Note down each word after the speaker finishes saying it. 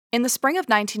In the spring of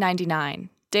 1999,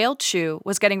 Dale Chu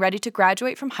was getting ready to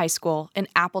graduate from high school in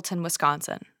Appleton,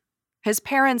 Wisconsin. His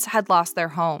parents had lost their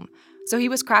home, so he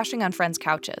was crashing on friends'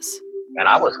 couches. And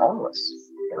I was homeless.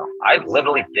 I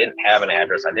literally didn't have an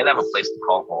address. I didn't have a place to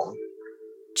call home.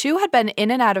 Chu had been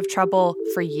in and out of trouble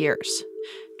for years.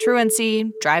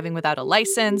 Truancy, driving without a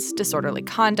license, disorderly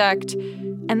conduct.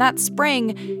 And that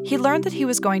spring, he learned that he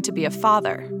was going to be a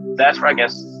father. That's where I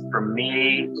guess, for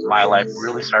me, my life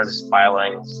really started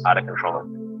spiraling out of control.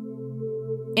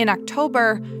 In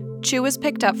October, Chu was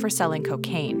picked up for selling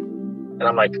cocaine. And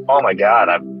I'm like, oh my God,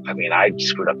 I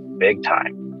screwed up big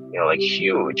time.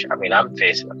 Huge. I'm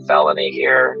facing a felony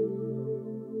here.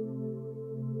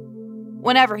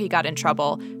 Whenever he got in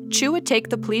trouble, Chu would take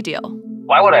the plea deal.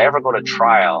 Why would I ever go to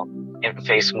trial and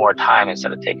face more time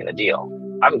instead of taking a deal?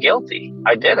 I'm guilty.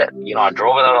 I did it. I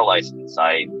drove without a license.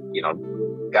 I,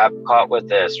 got caught with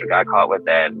this or got caught with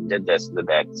that, did this, did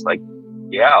that. It's like,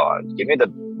 yeah, give me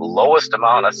the lowest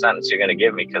amount of sentence you're going to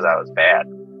give me because I was bad.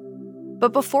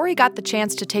 But before he got the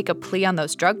chance to take a plea on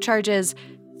those drug charges,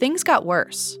 things got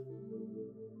worse.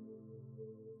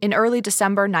 In early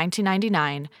December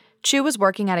 1999, Chu was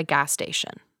working at a gas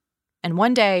station. And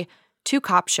one day, 2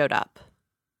 cops showed up.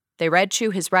 They read Chu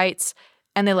his rights,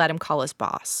 and they let him call his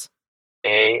boss.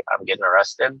 Hey, I'm getting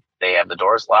arrested. They have the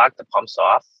doors locked, the pump's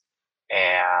off,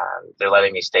 and they're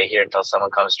letting me stay here until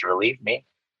someone comes to relieve me.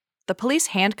 The police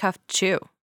handcuffed Chu.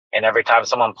 And every time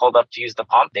someone pulled up to use the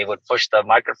pump, they would push the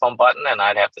microphone button, and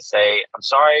I'd have to say, I'm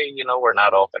sorry, we're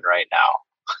not open right now.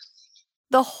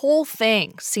 The whole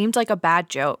thing seemed like a bad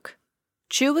joke.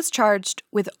 Chu was charged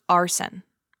with arson.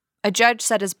 A judge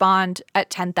set his bond at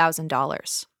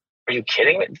 $10,000. Are you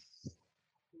kidding me?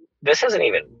 This isn't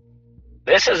even,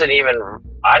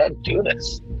 I didn't do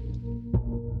this.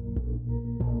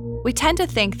 We tend to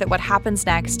think that what happens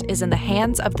next is in the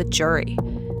hands of the jury.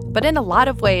 But in a lot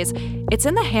of ways, it's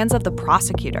in the hands of the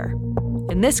prosecutor.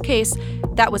 In this case,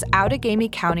 that was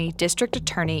Outagamie County District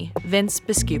Attorney Vince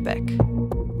Biskupic.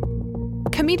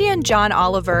 Comedian John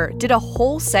Oliver did a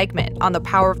whole segment on the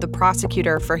power of the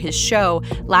prosecutor for his show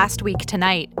Last Week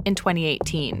Tonight in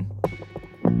 2018.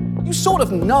 You sort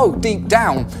of know deep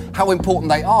down how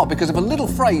important they are because of a little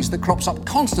phrase that crops up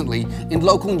constantly in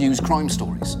local news crime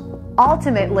stories.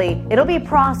 Ultimately, it'll be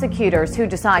prosecutors who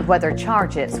decide whether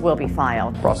charges will be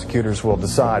filed. Prosecutors will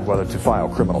decide whether to file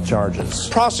criminal charges.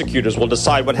 Prosecutors will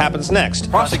decide what happens next.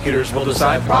 Prosecutors will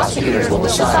decide. Prosecutors will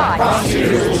decide.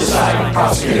 Prosecutors will decide.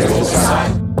 Prosecutors will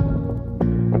decide.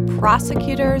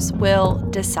 Prosecutors will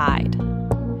decide.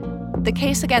 The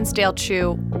case against Dale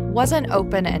Chu wasn't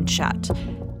open and shut,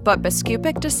 but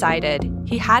Biskupic decided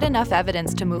he had enough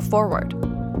evidence to move forward.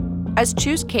 As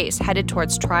Chu's case headed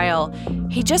towards trial,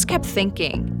 he just kept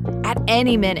thinking, at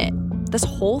any minute, this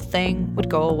whole thing would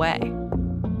go away.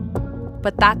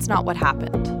 But that's not what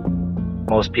happened.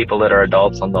 Most people that are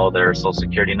adults will know their social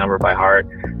security number by heart.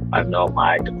 I know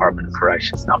my Department of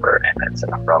Corrections number, and that's a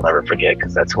number I'll never forget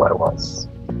because that's what it was.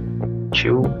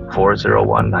 Chu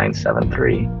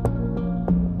 401973.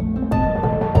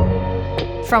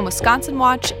 From Wisconsin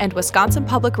Watch and Wisconsin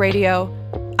Public Radio,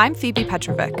 I'm Phoebe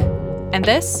Petrovic, and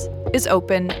this is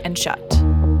Open and Shut.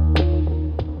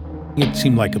 It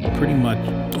seemed like a pretty much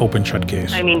open-shut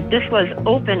case. This was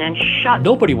open and shut.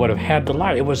 Nobody would have had to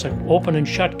lie. It was an open and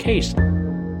shut case.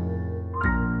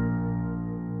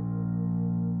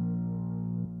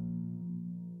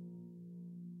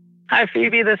 Hi,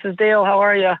 Phoebe. This is Dale. How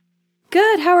are you?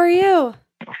 Good. How are you?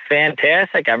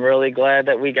 Fantastic. I'm really glad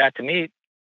that we got to meet.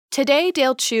 Today,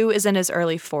 Dale Chu is in his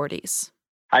early 40s.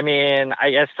 I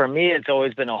guess for me, it's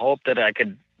always been a hope that I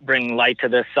could bring light to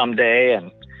this someday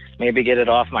and maybe get it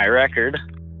off my record.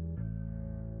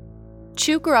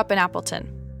 Chu grew up in Appleton,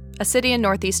 a city in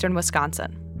northeastern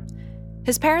Wisconsin.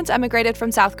 His parents emigrated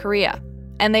from South Korea,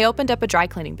 and they opened up a dry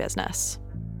cleaning business.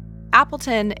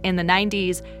 Appleton, in the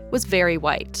 90s, was very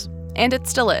white, and it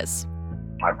still is.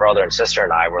 My brother and sister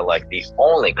and I were like the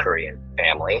only Korean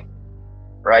family,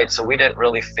 right? So we didn't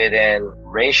really fit in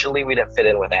racially. We didn't fit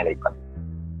in with anybody.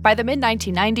 By the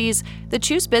mid-1990s, the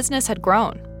Chu's business had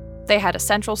grown. They had a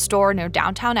central store near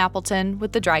downtown Appleton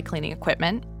with the dry cleaning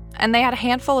equipment, and they had a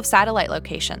handful of satellite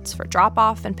locations for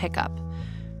drop-off and pickup.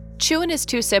 Chu and his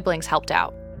 2 siblings helped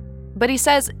out, but he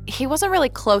says he wasn't really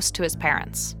close to his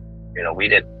parents. We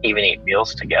didn't even eat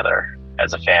meals together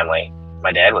as a family.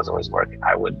 My dad was always working.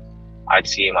 I'd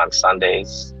see him on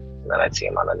Sundays, and then I'd see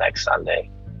him on the next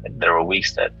Sunday. There were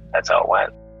weeks that's how it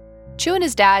went. Chu and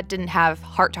his dad didn't have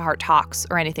heart-to-heart talks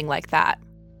or anything like that.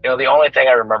 The only thing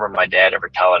I remember my dad ever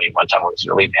telling me one time was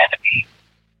really mad at me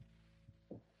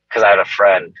because I had a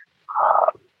friend.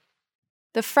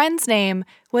 The friend's name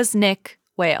was Nick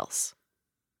Wales.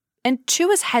 And Chu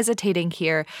is hesitating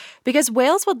here because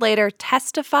Wales would later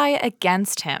testify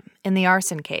against him in the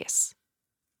arson case.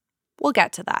 We'll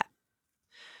get to that.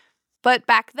 But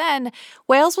back then,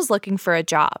 Wales was looking for a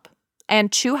job,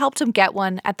 and Chu helped him get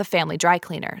one at the family dry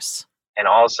cleaners. And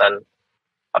all of a sudden,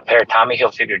 a pair of Tommy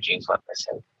Hilfiger jeans went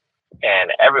missing.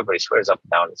 And everybody swears up and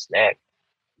down it's Nick.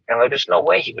 And like, there's no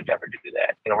way he would ever do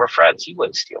that. We're friends. He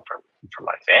wouldn't steal from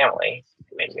my family.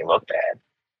 It made me look bad.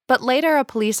 But later, a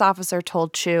police officer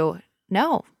told Chu,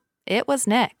 no, it was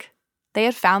Nick. They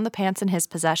had found the pants in his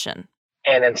possession.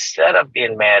 And instead of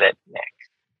being mad at Nick,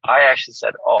 I actually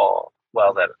said, oh,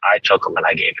 well, then I took him and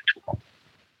I gave it to him.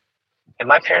 And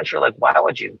my parents were like, why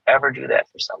would you ever do that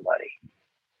for somebody?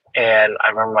 And I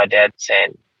remember my dad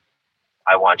saying,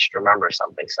 I want you to remember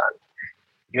something, son.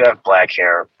 You have black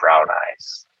hair, brown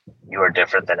eyes. You are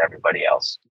different than everybody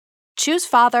else. Chu's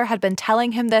father had been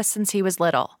telling him this since he was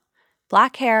little.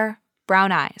 Black hair,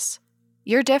 brown eyes.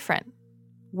 You're different.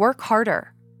 Work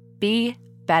harder. Be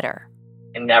better.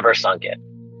 It never sunk in.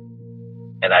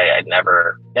 And I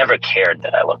never cared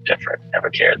that I looked different. Never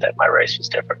cared that my race was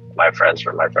different. My friends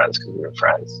were my friends because we were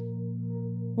friends.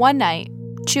 One night,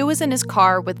 Chu was in his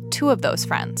car with two of those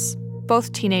friends,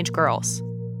 both teenage girls.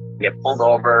 We get pulled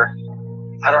over.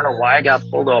 I don't know why I got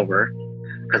pulled over,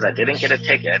 because I didn't get a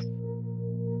ticket.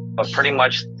 But pretty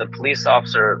much the police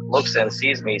officer looks in,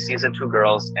 sees me, sees the two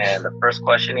girls, and the first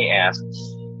question he asks,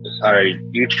 are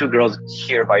you two girls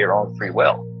here by your own free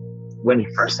will? When he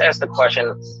first asked the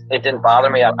question, it didn't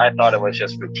bother me. I thought it was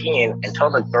just routine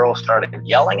until the girls started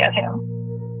yelling at him.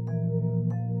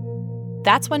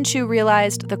 That's when Chu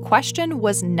realized the question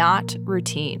was not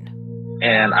routine.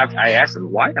 And I asked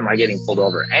him, why am I getting pulled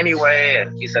over anyway?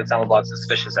 And he said something about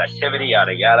suspicious activity,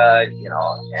 yada, yada,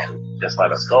 and just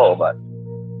let us go. But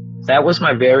that was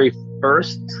my very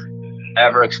first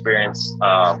ever experience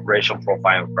of racial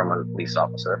profiling from a police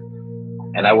officer.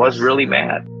 And I was really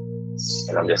mad.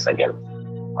 And I'm just thinking,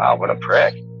 wow, what a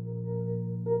prick.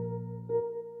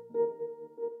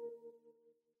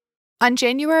 On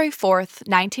January 4th,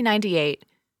 1998,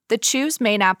 the Chu's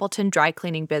Main Appleton dry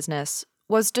cleaning business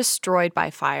was destroyed by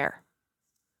fire.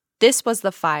 This was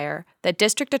the fire that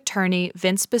District Attorney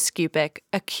Vince Biskupic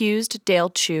accused Dale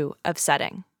Chu of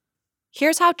setting.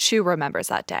 Here's how Chu remembers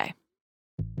that day.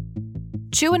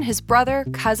 Chu and his brother,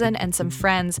 cousin, and some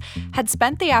friends had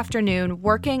spent the afternoon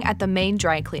working at the main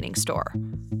dry cleaning store,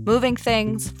 moving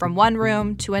things from one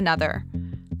room to another.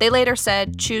 They later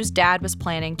said Chu's dad was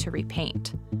planning to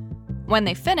repaint. When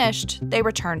they finished, they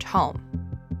returned home.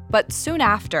 But soon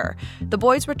after, the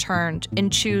boys returned in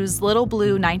Chu's little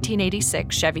blue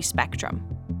 1986 Chevy Spectrum.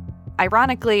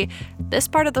 Ironically, this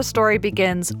part of the story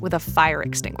begins with a fire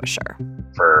extinguisher.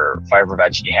 For fire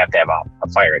prevention, you have to have a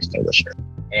fire extinguisher.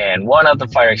 And one of the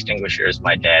fire extinguishers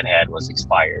my dad had was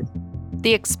expired.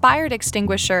 The expired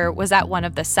extinguisher was at one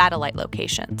of the satellite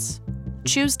locations.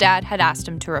 Chu's dad had asked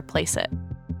him to replace it.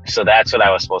 So that's what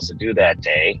I was supposed to do that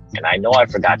day, and I know I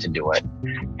forgot to do it.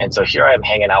 And so here I am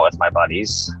hanging out with my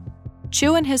buddies.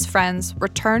 Chu and his friends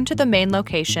returned to the main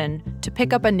location to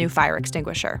pick up a new fire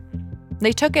extinguisher.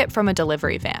 They took it from a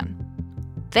delivery van.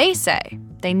 They say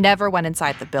they never went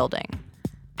inside the building.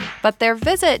 But their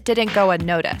visit didn't go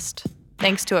unnoticed,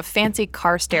 thanks to a fancy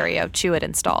car stereo Chu had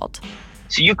installed.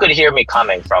 So you could hear me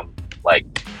coming from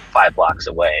like 5 blocks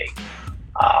away.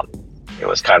 It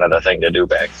was kind of the thing to do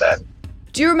back then.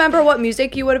 Do you remember what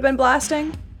music you would have been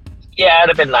blasting? Yeah,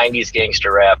 it'd have been 90s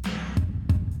gangster rap.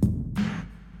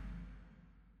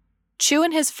 Chu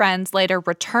and his friends later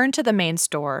returned to the main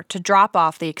store to drop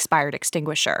off the expired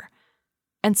extinguisher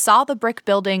and saw the brick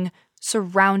building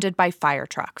surrounded by fire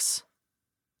trucks.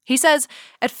 He says,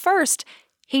 at first,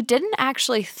 he didn't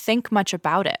actually think much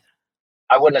about it.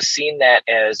 I wouldn't have seen that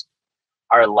as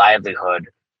our livelihood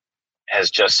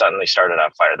has just suddenly started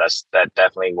on fire. That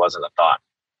definitely wasn't a thought.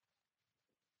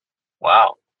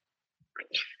 Wow.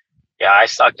 Yeah, I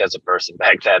sucked as a person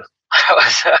back then. I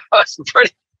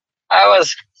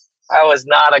was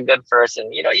not a good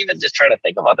person. Even just trying to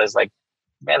think about this, like,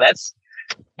 man,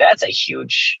 that's a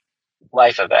huge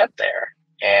life event there.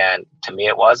 And to me,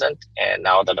 it wasn't. And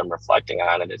now that I'm reflecting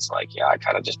on it, it's like, yeah, I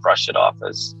kind of just brushed it off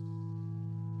as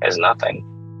nothing.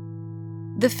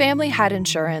 The family had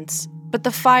insurance, but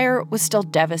the fire was still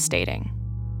devastating.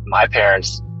 My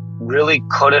parents really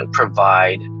couldn't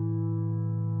provide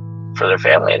for their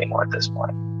family anymore at this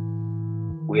point.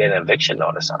 We had an eviction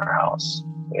notice on our house.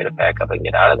 We had to pack up and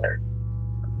get out of there.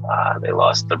 They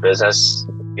lost their business.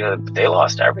 They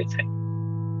lost everything.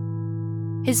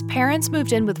 His parents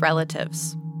moved in with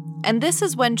relatives, and this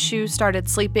is when Chu started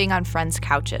sleeping on friends'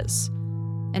 couches,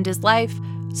 and his life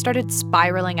started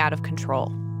spiraling out of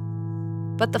control.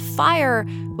 But the fire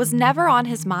was never on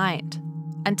his mind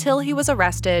until he was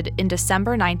arrested in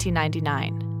December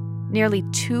 1999, nearly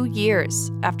 2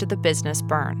 years after the business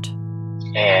burned.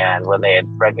 And when they had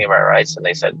read me my rights and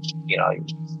they said,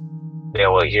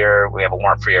 well, here we have a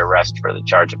warrant for your arrest for the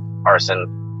charge of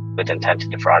arson with intent to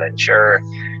defraud an insurer.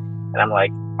 And I'm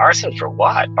like, arson for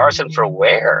what? Arson for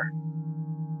where?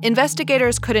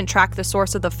 Investigators couldn't track the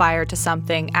source of the fire to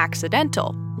something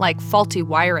accidental, like faulty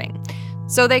wiring.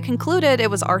 So they concluded it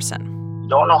was arson. You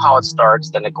don't know how it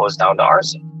starts, then it goes down to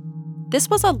arson. This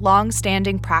was a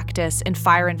long-standing practice in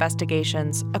fire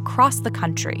investigations across the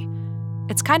country.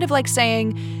 It's kind of like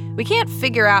saying, we can't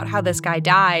figure out how this guy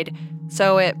died,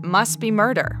 so it must be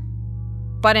murder.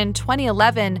 But in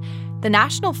 2011, the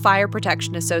National Fire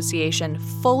Protection Association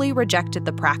fully rejected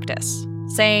the practice,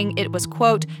 saying it was,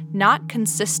 quote, not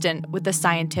consistent with the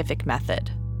scientific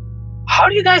method. How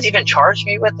do you guys even charge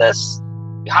me with this?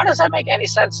 How does that make any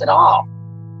sense at all?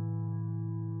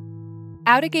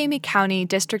 Outagamie County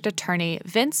District Attorney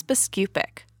Vince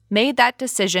Biskupik made that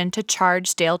decision to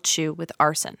charge Dale Chu with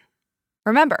arson.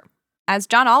 Remember, as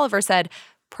John Oliver said,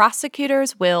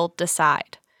 prosecutors will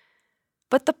decide.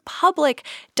 But the public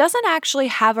doesn't actually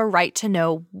have a right to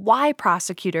know why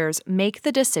prosecutors make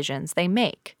the decisions they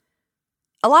make.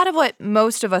 A lot of what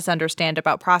most of us understand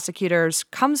about prosecutors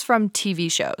comes from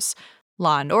TV shows.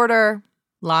 Law and Order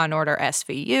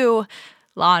SVU,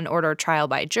 Law and Order Trial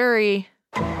by Jury.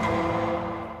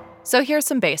 So here's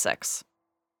some basics.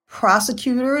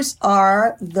 Prosecutors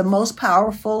are the most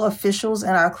powerful officials in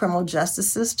our criminal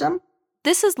justice system.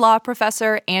 This is law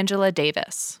professor Angela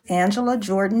Davis. Angela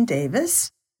Jordan Davis.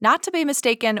 Not to be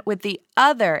mistaken with the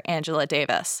other Angela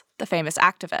Davis, the famous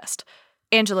activist.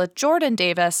 Angela Jordan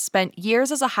Davis spent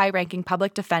years as a high-ranking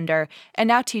public defender and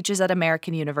now teaches at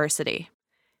American University.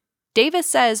 Davis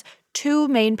says 2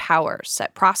 main powers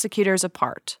set prosecutors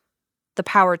apart: the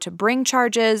power to bring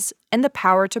charges and the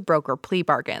power to broker plea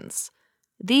bargains.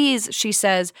 These, she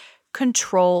says,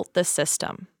 control the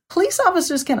system. Police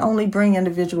officers can only bring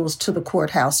individuals to the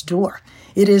courthouse door.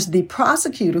 It is the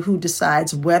prosecutor who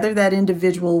decides whether that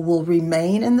individual will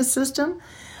remain in the system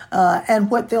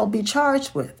and what they'll be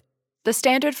charged with. The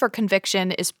standard for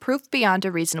conviction is proof beyond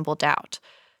a reasonable doubt,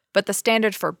 but the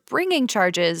standard for bringing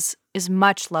charges is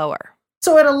much lower.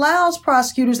 So it allows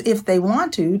prosecutors, if they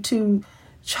want to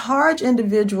charge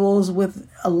individuals with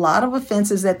a lot of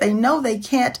offenses that they know they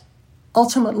can't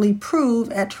ultimately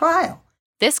prove at trial.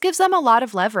 This gives them a lot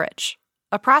of leverage.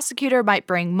 A prosecutor might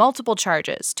bring multiple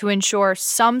charges to ensure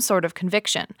some sort of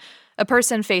conviction. A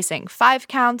person facing 5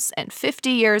 counts and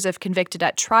 50 years if convicted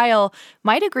at trial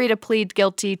might agree to plead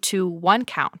guilty to 1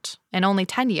 count and only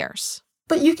 10 years.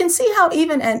 But you can see how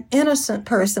even an innocent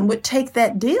person would take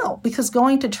that deal, because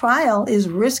going to trial is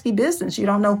risky business. You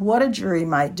don't know what a jury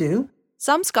might do.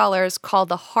 Some scholars call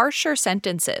the harsher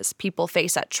sentences people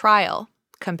face at trial,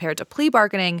 compared to plea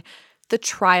bargaining, the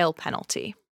trial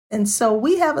penalty. And so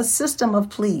we have a system of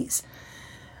pleas.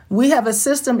 We have a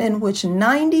system in which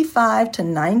 95 to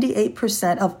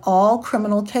 98% of all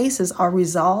criminal cases are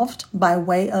resolved by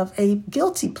way of a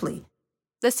guilty plea.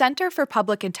 The Center for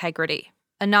Public Integrity,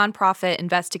 a nonprofit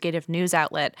investigative news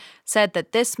outlet, said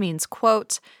that this means,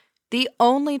 quote, the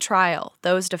only trial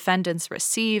those defendants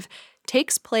receive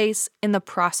takes place in the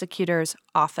prosecutor's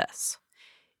office.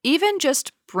 Even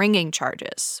just bringing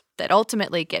charges that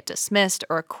ultimately get dismissed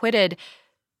or acquitted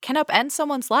can upend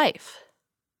someone's life.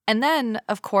 And then,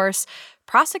 of course,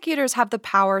 prosecutors have the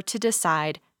power to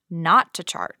decide not to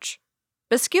charge.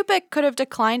 Biskupik could have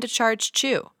declined to charge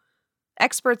Chu.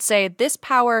 Experts say this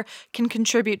power can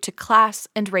contribute to class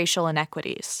and racial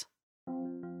inequities.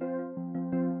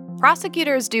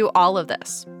 Prosecutors do all of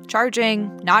this,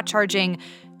 charging, not charging,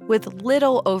 with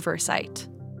little oversight.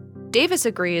 Davis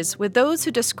agrees with those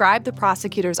who describe the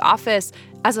prosecutor's office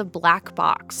as a black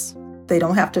box. They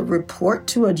don't have to report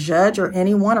to a judge or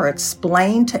anyone or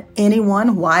explain to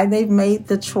anyone why they've made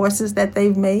the choices that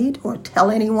they've made, or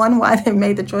tell anyone why they've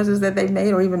made the choices that they've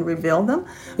made, or even reveal them,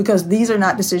 because these are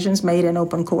not decisions made in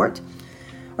open court,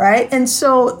 right? And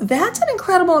so that's an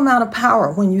incredible amount of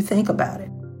power when you think about it.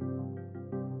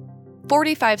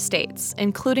 45 states,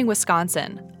 including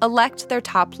Wisconsin, elect their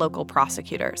top local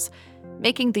prosecutors,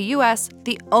 making the U.S.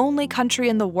 the only country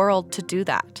in the world to do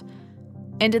that.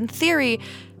 And in theory,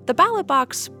 the ballot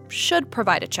box should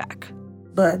provide a check.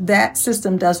 But that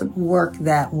system doesn't work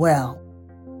that well.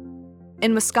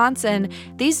 In Wisconsin,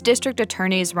 these district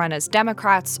attorneys run as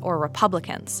Democrats or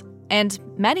Republicans, and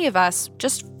many of us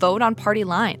just vote on party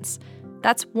lines.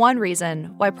 That's one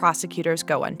reason why prosecutors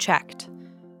go unchecked.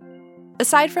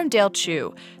 Aside from Dale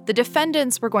Chu, the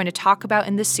defendants we're going to talk about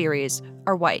in this series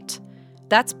are white.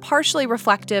 That's partially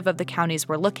reflective of the counties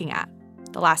we're looking at.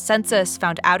 The last census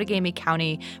found Outagamie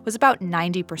County was about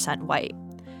 90% white.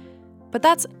 But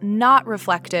that's not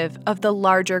reflective of the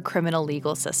larger criminal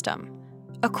legal system.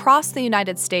 Across the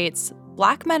United States,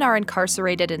 Black men are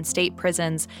incarcerated in state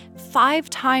prisons 5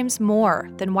 times more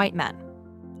than white men.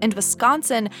 And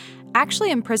Wisconsin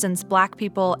actually imprisons Black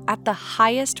people at the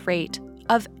highest rate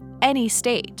of any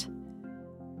state.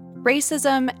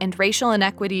 Racism and racial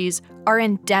inequities are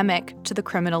endemic to the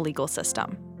criminal legal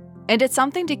system. And it's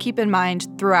something to keep in mind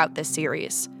throughout this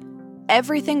series.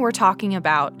 Everything we're talking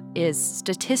about is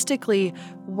statistically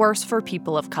worse for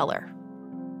people of color.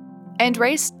 And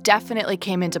race definitely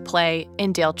came into play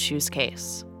in Dale Chu's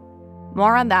case.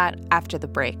 More on that after the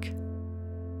break.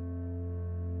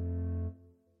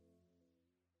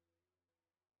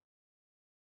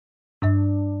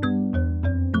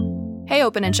 Hey,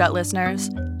 Open and Shut listeners.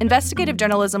 Investigative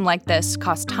journalism like this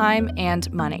costs time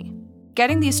and money.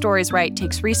 Getting these stories right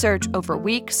takes research over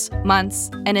weeks,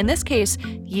 months, and in this case,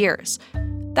 years.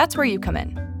 That's where you come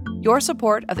in. Your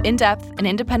support of in-depth and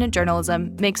independent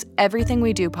journalism makes everything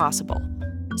we do possible.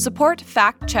 Support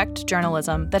fact-checked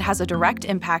journalism that has a direct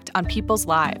impact on people's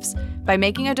lives by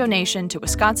making a donation to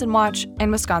Wisconsin Watch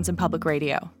and Wisconsin Public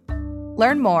Radio.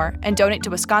 Learn more and donate to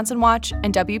Wisconsin Watch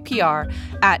and WPR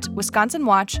at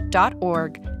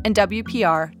wisconsinwatch.org and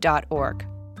WPR.org.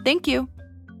 Thank you.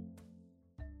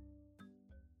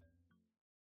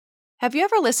 Have you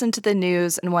ever listened to the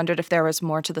news and wondered if there was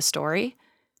more to the story?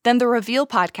 Then the Reveal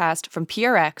podcast from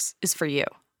PRX is for you.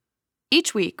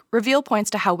 Each week, Reveal points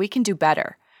to how we can do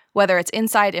better, whether it's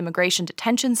inside immigration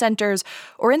detention centers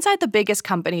or inside the biggest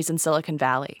companies in Silicon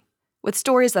Valley. With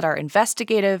stories that are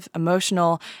investigative,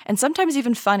 emotional, and sometimes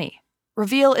even funny,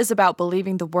 Reveal is about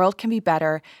believing the world can be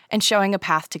better and showing a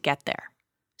path to get there.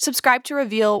 Subscribe to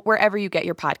Reveal wherever you get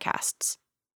your podcasts.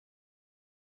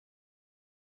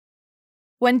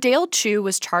 When Dale Chu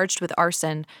was charged with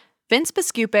arson, Vince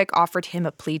Biskupik offered him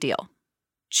a plea deal.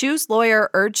 Chu's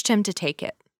lawyer urged him to take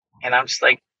it. And I'm just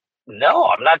like, no,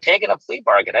 I'm not taking a plea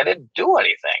bargain. I didn't do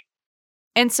anything.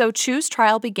 And so Chu's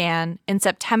trial began in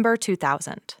September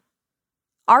 2000.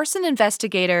 Arson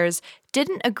investigators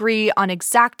didn't agree on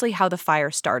exactly how the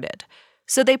fire started,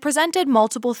 so they presented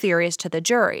multiple theories to the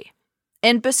jury.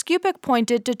 And Biskupik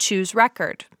pointed to Chu's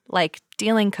record, like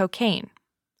dealing cocaine.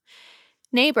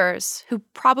 Neighbors, who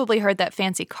probably heard that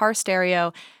fancy car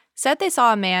stereo, said they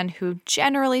saw a man who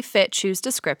generally fit Chu's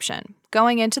description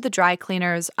going into the dry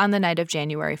cleaners on the night of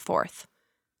January 4th.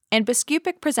 And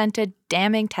Biskupik presented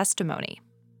damning testimony.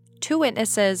 2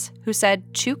 witnesses who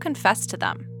said Chu confessed to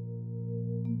them.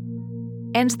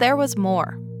 And there was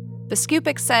more.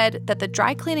 Biskupik said that the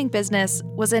dry cleaning business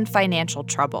was in financial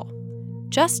trouble.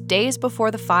 Just days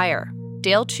before the fire,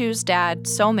 Dale Chu's dad,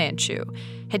 So-Man Chu,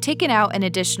 had taken out an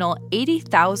additional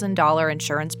 $80,000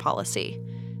 insurance policy.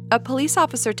 A police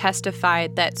officer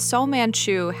testified that So-Man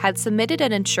Chu had submitted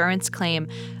an insurance claim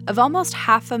of almost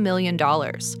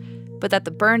 $500,000, but that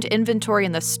the burned inventory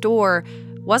in the store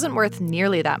wasn't worth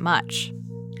nearly that much.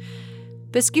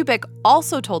 Biskupik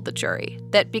also told the jury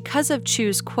that because of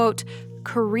Chu's, quote,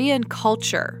 Korean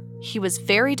culture, he was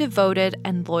very devoted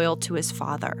and loyal to his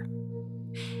father.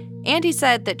 And he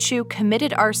said that Chu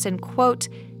committed arson, quote,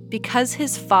 because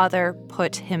his father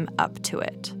put him up to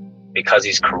it. Because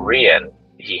he's Korean,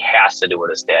 he has to do what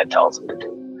his dad tells him to do.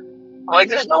 I'm like,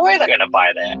 there's no way they're going to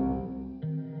buy that.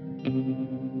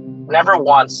 Never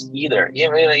once either.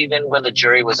 Even when the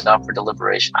jury was up for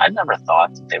deliberation, I never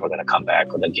thought that they were going to come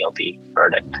back with a guilty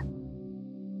verdict.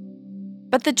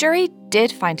 But the jury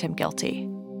did find him guilty.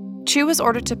 Chu was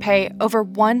ordered to pay over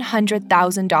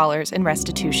 $100,000 in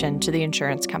restitution to the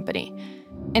insurance company,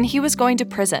 and he was going to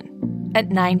prison at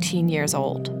 19 years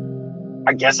old.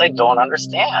 I guess I don't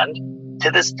understand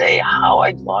to this day how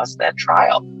I lost that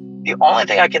trial. The only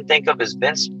thing I can think of is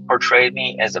Vince portrayed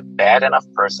me as a bad enough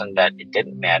person that it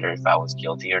didn't matter if I was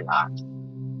guilty or not.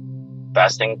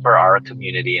 Best thing for our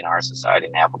community and our society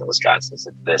in Appleton, Wisconsin is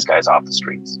that this guy's off the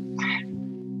streets.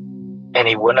 And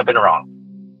he wouldn't have been wrong.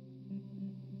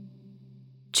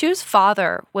 Chu's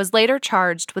father was later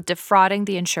charged with defrauding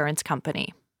the insurance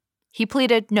company. He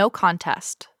pleaded no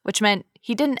contest, which meant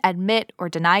he didn't admit or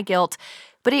deny guilt,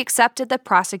 but he accepted that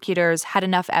prosecutors had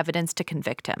enough evidence to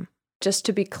convict him. Just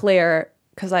to be clear,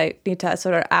 because I need to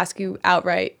sort of ask you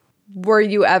outright, were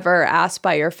you ever asked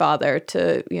by your father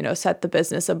to, set the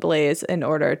business ablaze in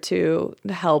order to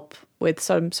help with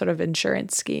some sort of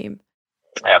insurance scheme?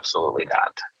 Absolutely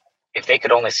not. If they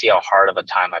could only see how hard of a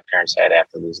time my parents had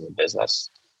after losing the business.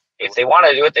 If they wanted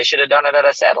to do it, they should have done it at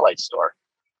a satellite store.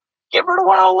 Give her to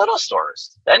one of the little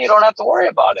stores. Then you don't have to worry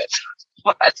about it.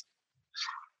 But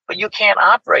But you can't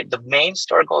operate. The main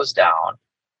store goes down.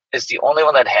 It's the only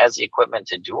one that has the equipment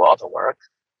to do all the work.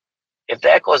 If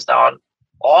that goes down,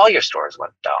 all your stores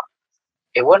went down.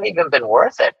 It wouldn't even been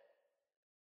worth it.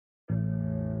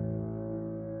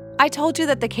 I told you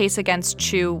that the case against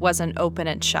Chu wasn't open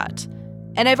and shut.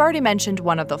 And I've already mentioned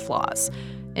one of the flaws.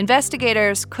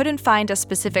 Investigators couldn't find a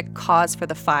specific cause for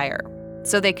the fire,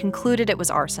 so they concluded it was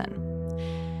arson.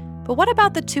 But what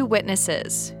about the two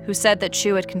witnesses who said that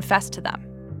Chu had confessed to them?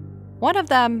 One of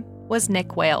them was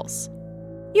Nick Wales.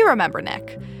 You remember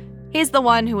Nick. He's the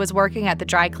one who was working at the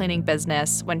dry cleaning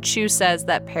business when Chu says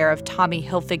that pair of Tommy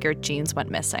Hilfiger jeans went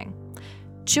missing.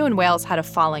 Chu and Wales had a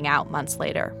falling out months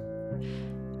later.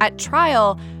 At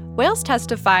trial, Wales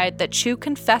testified that Chu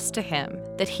confessed to him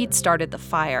that he'd started the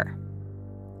fire.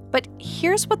 But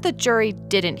here's what the jury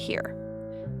didn't hear.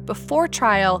 Before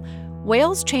trial,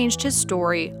 Wales changed his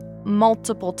story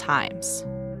multiple times.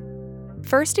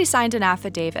 First, he signed an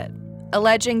affidavit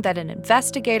alleging that an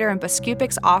investigator in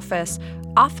Biskupic's office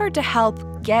offered to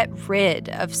help get rid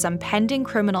of some pending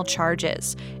criminal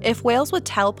charges if Wales would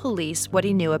tell police what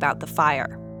he knew about the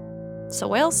fire. So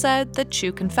Wales said that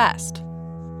Chu confessed.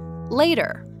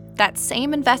 Later, that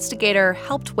same investigator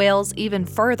helped Wales even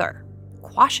further,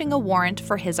 quashing a warrant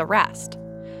for his arrest.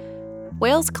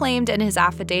 Wales claimed in his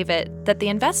affidavit that the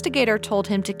investigator told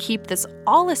him to keep this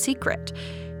all a secret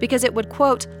because it would,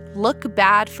 quote, look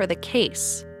bad for the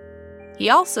case. He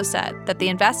also said that the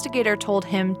investigator told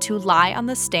him to lie on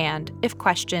the stand if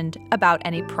questioned about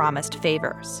any promised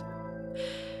favors.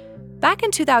 Back in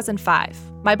 2005,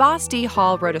 my boss Dee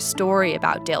Hall wrote a story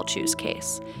about Dale Chu's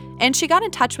case, and she got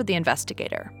in touch with the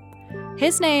investigator.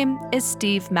 His name is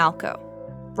Steve Malko.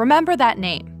 Remember that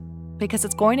name, because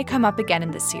it's going to come up again in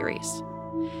this series.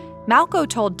 Malko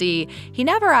told Dee he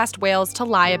never asked Wales to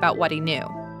lie about what he knew,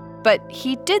 but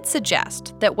he did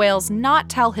suggest that Wales not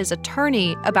tell his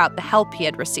attorney about the help he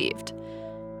had received.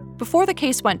 Before the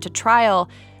case went to trial,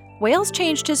 Wales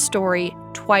changed his story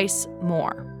twice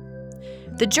more.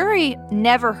 The jury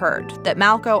never heard that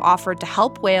Malko offered to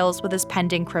help Wales with his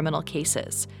pending criminal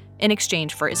cases in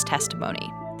exchange for his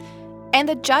testimony. And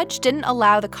the judge didn't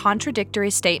allow the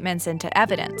contradictory statements into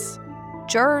evidence.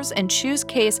 Jurors in Chu's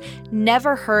case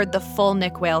never heard the full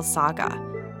Nick Wales saga.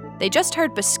 They just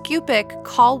heard Biskupic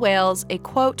call Wales a,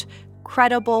 quote,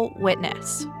 credible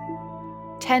witness.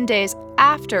 10 days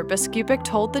after Biskupic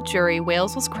told the jury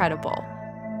Wales was credible,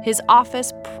 his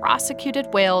office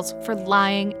prosecuted Wales for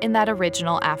lying in that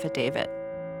original affidavit.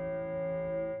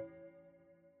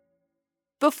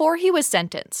 Before he was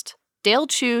sentenced, Dale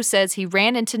Chu says he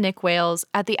ran into Nick Wales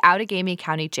at the Outagamie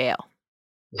County Jail.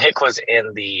 Nick was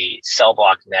in the cell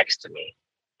block next to me,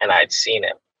 and I'd seen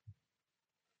him.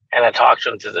 And I talked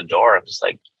to him through the door. I'm just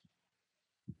like,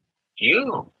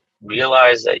 you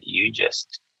realize that you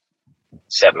just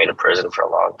sent me to prison for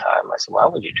a long time? I said, why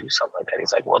would you do something like that?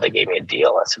 He's like, well, they gave me a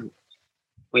deal. I said,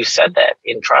 we said that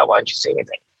in trial. Why didn't you say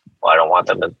anything? Well, I don't want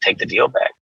them to take the deal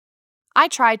back. I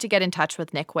tried to get in touch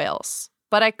with Nick Wales,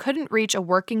 but I couldn't reach a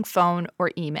working phone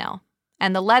or email,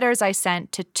 and the letters I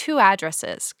sent to 2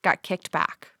 addresses got kicked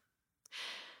back.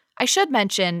 I should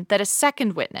mention that a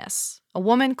second witness, a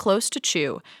woman close to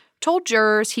Chu, told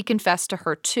jurors he confessed to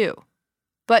her too.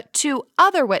 But 2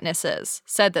 other witnesses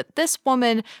said that this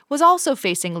woman was also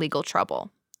facing legal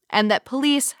trouble, and that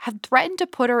police had threatened to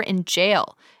put her in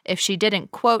jail if she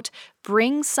didn't, quote,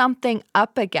 bring something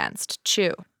up against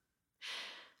Chu.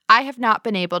 I have not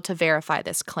been able to verify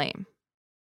this claim.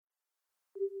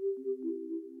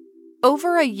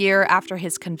 Over a year after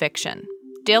his conviction,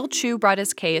 Dale Chu brought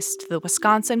his case to the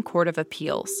Wisconsin Court of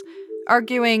Appeals,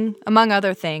 arguing, among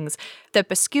other things, that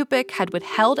Biskupic had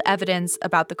withheld evidence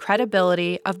about the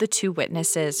credibility of the 2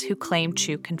 witnesses who claimed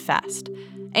Chu confessed,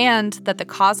 and that the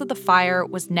cause of the fire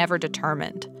was never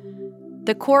determined.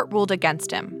 The court ruled against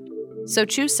him, so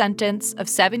Chu's sentence of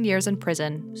 7 years in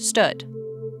prison stood.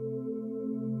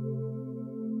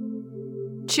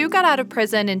 Chu got out of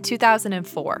prison in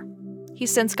 2004.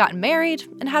 He's since gotten married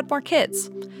and had more kids.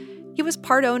 He was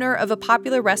part owner of a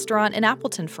popular restaurant in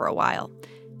Appleton for a while.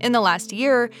 In the last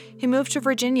year, he moved to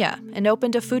Virginia and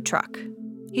opened a food truck.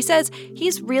 He says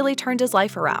he's really turned his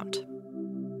life around.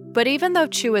 But even though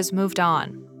Chu has moved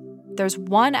on, there's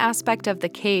one aspect of the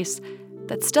case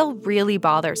that still really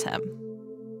bothers him.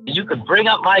 You could bring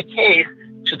up my case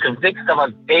to convict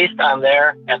someone based on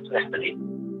their ethnicity.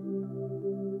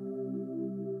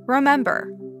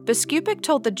 Remember, Biskupic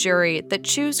told the jury that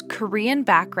Chu's Korean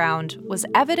background was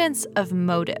evidence of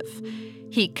motive.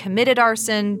 He committed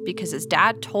arson because his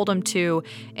dad told him to,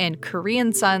 and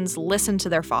Korean sons listened to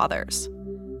their fathers.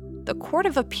 The Court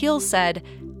of Appeals said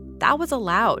that was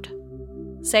allowed,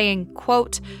 saying,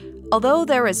 quote, Although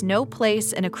there is no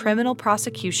place in a criminal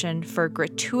prosecution for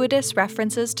gratuitous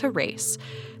references to race,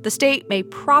 the state may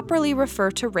properly refer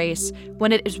to race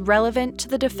when it is relevant to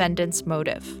the defendant's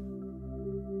motive.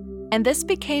 And this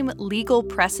became legal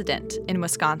precedent in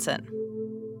Wisconsin.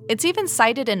 It's even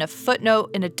cited in a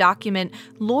footnote in a document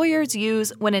lawyers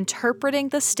use when interpreting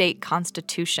the state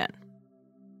constitution.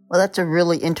 Well, that's a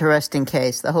really interesting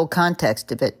case, the whole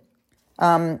context of it.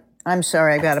 I'm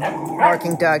sorry, I got a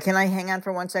barking dog. Can I hang on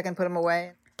for 1 second, put him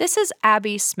away? This is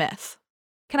Abby Smith.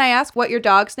 Can I ask what your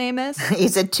dog's name is?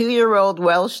 He's a 2-year-old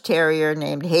Welsh Terrier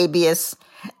named Habeas.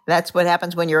 That's what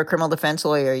happens when you're a criminal defense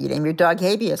lawyer. You name your dog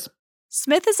Habeas.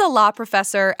 Smith is a law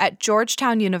professor at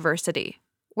Georgetown University,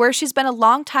 where she's been a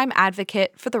longtime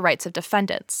advocate for the rights of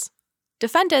defendants.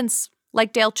 Defendants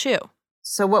like Dale Chu.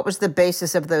 So what was the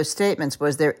basis of those statements?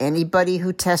 Was there anybody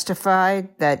who testified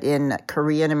that in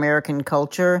Korean American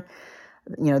culture,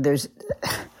 there's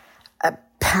a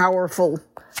powerful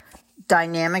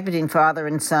dynamic between father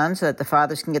and son so that the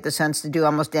fathers can get the sons to do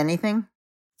almost anything?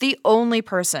 The only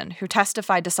person who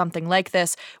testified to something like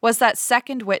this was that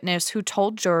second witness who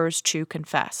told jurors Chu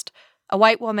confessed, a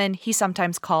white woman he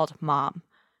sometimes called Mom.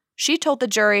 She told the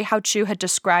jury how Chu had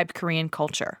described Korean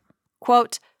culture.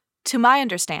 Quote, "To my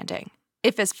understanding,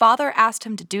 if his father asked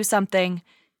him to do something,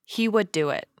 he would do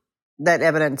it." That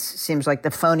evidence seems like the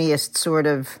phoniest sort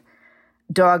of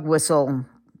dog whistle,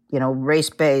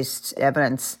 race-based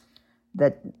evidence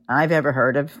that I've ever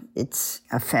heard of. It's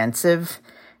offensive.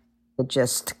 It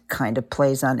just kind of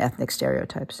plays on ethnic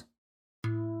stereotypes.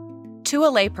 To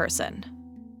a layperson,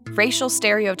 racial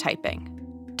stereotyping,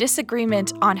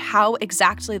 disagreement on how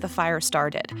exactly the fire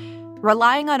started,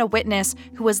 relying on a witness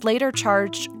who was later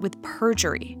charged with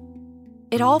perjury.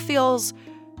 It all feels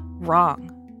wrong.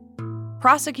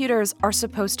 Prosecutors are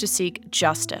supposed to seek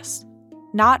justice,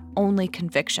 not only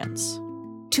convictions.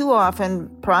 Too often,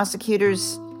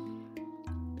 prosecutors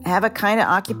have a kind of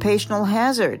occupational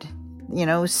hazard.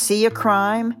 See a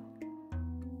crime,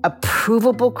 a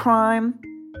provable crime,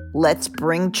 let's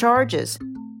bring charges.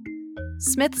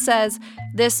 Smith says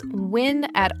this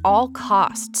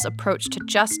win-at-all-costs approach to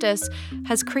justice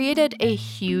has created a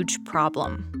huge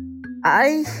problem.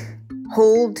 I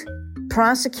hold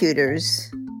prosecutors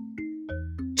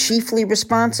chiefly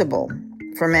responsible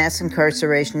for mass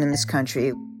incarceration in this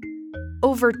country.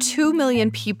 Over 2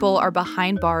 million people are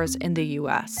behind bars in the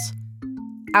U.S.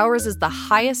 Ours is the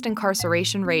highest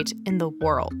incarceration rate in the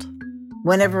world.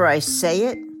 Whenever I say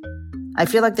it, I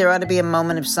feel like there ought to be a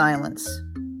moment of silence.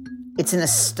 It's an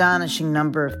astonishing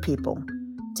number of people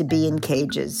to be in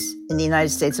cages in the United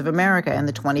States of America in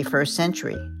the 21st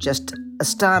century. Just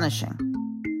astonishing.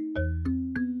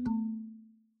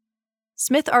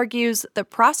 Smith argues that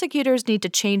prosecutors need to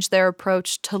change their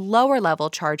approach to lower-level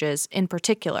charges in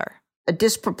particular. A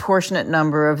disproportionate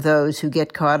number of those who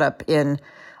get caught up in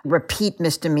repeat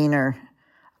misdemeanor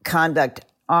conduct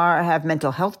have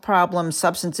mental health problems,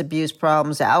 substance abuse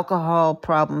problems, alcohol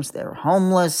problems, they're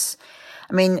homeless.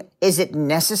 I mean, is it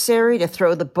necessary to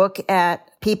throw the book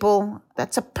at people?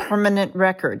 That's a permanent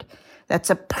record.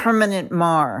 That's a permanent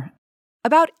mar.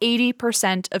 About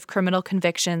 80% of criminal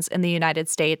convictions in the United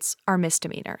States are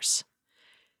misdemeanors.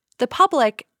 The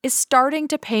public is starting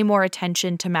to pay more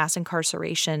attention to mass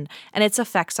incarceration and its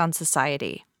effects on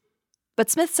society. But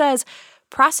Smith says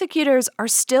prosecutors are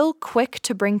still quick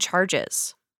to bring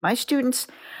charges. My students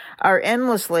are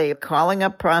endlessly calling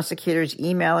up prosecutors,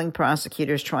 emailing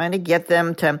prosecutors, trying to get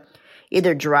them to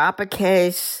either drop a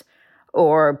case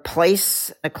or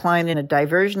place a client in a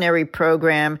diversionary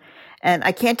program. And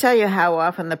I can't tell you how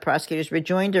often the prosecutor's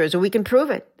rejoinder is, we can prove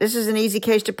it. This is an easy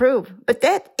case to prove. But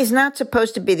that is not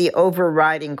supposed to be the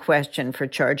overriding question for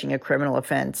charging a criminal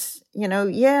offense.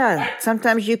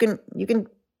 Sometimes you can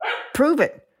prove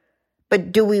it.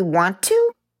 But do we want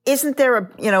to? Isn't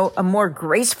there a more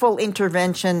graceful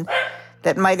intervention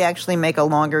that might actually make a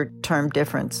longer-term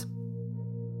difference?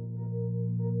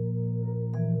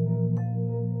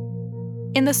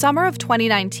 In the summer of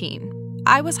 2019,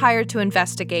 I was hired to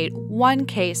investigate one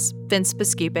case Vince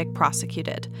Beskibic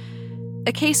prosecuted.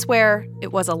 A case where,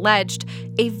 it was alleged,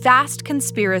 a vast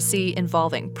conspiracy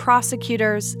involving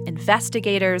prosecutors,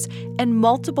 investigators, and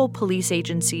multiple police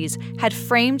agencies had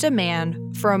framed a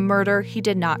man for a murder he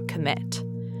did not commit.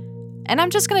 And I'm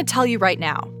just going to tell you right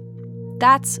now,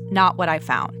 that's not what I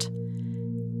found.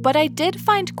 But I did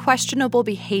find questionable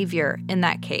behavior in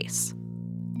that case.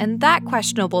 And that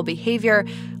questionable behavior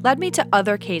led me to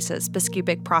other cases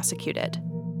Beskibic prosecuted,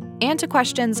 and to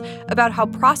questions about how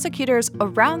prosecutors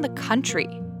around the country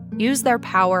use their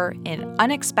power in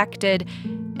unexpected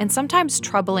and sometimes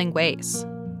troubling ways.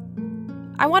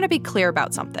 I want to be clear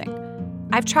about something.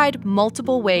 I've tried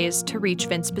multiple ways to reach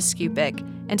Vince Biskupik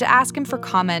and to ask him for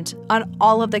comment on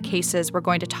all of the cases we're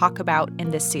going to talk about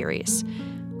in this series.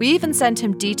 We even sent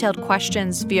him detailed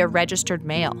questions via registered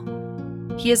mail.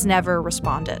 He has never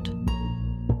responded.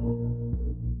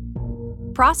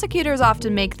 Prosecutors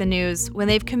often make the news when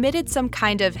they've committed some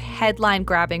kind of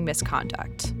headline-grabbing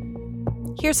misconduct.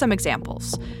 Here's some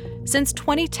examples. Since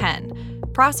 2010,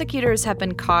 prosecutors have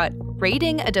been caught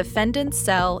raiding a defendant's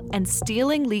cell and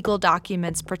stealing legal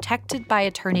documents protected by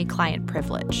attorney-client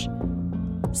privilege,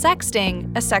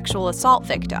 sexting a sexual assault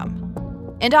victim,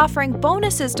 and offering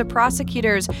bonuses to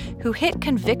prosecutors who hit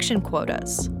conviction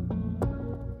quotas.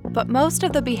 But most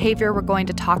of the behavior we're going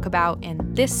to talk about in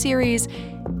this series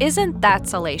isn't that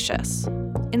salacious.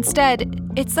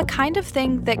 Instead, it's the kind of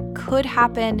thing that could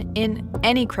happen in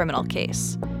any criminal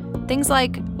case. Things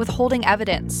like withholding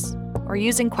evidence or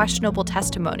using questionable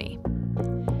testimony.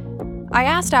 I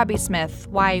asked Abby Smith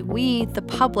why we, the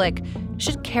public,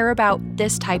 should care about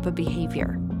this type of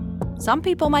behavior. Some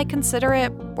people might consider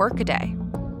it workaday.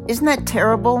 Isn't that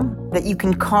terrible that you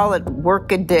can call it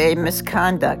workaday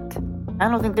misconduct? I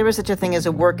don't think there is such a thing as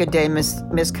a workaday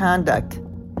misconduct.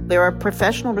 There are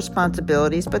professional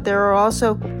responsibilities, but there are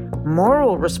also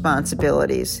moral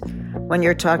responsibilities when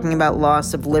you're talking about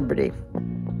loss of liberty.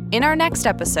 In our next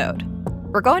episode,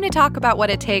 we're going to talk about what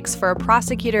it takes for a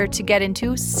prosecutor to get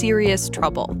into serious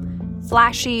trouble.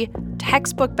 Flashy,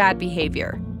 textbook bad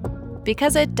behavior.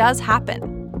 Because it does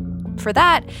happen. For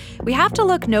that, we have to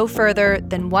look no further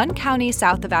than one county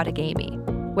south of Outagamie,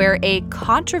 where a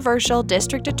controversial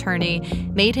district attorney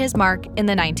made his mark in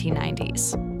the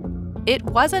 1990s. It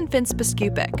wasn't Vince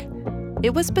Biskupik.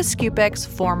 It was Biskupik's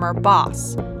former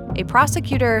boss, a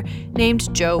prosecutor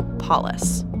named Joe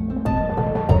Paulus.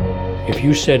 If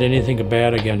you said anything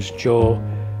bad against Joe,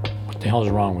 what the hell is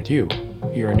wrong with you?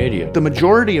 You're an idiot. The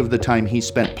majority of the time he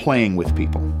spent playing with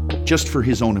people, just for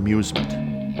his own amusement.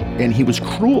 And he was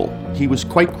cruel. He was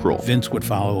quite cruel. Vince would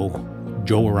follow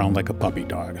Joe around like a puppy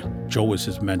dog. Joe was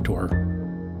his mentor.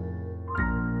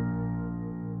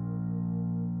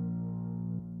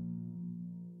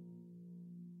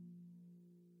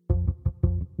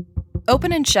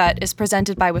 Open and Shut is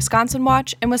presented by Wisconsin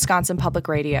Watch and Wisconsin Public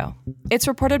Radio. It's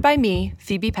reported by me,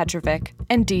 Phoebe Petrovic,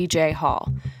 and DJ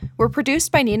Hall. We're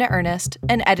produced by Nina Ernest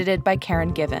and edited by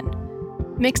Karen Given.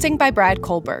 Mixing by Brad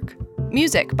Kohlberg.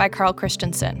 Music by Carl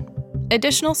Christensen.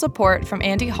 Additional support from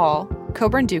Andy Hall,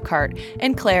 Coburn Dukart,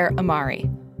 and Claire Amari.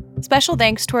 Special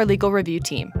thanks to our legal review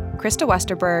team, Krista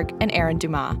Westerberg and Aaron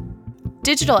Dumas.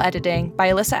 Digital editing by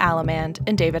Alyssa Alamand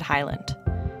and David Highland.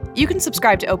 You can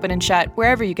subscribe to Open and Shut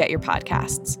wherever you get your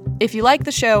podcasts. If you like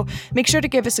the show, make sure to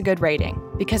give us a good rating,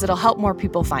 because it'll help more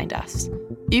people find us.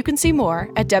 You can see more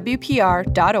at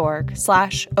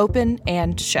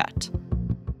wpr.org/openandshut.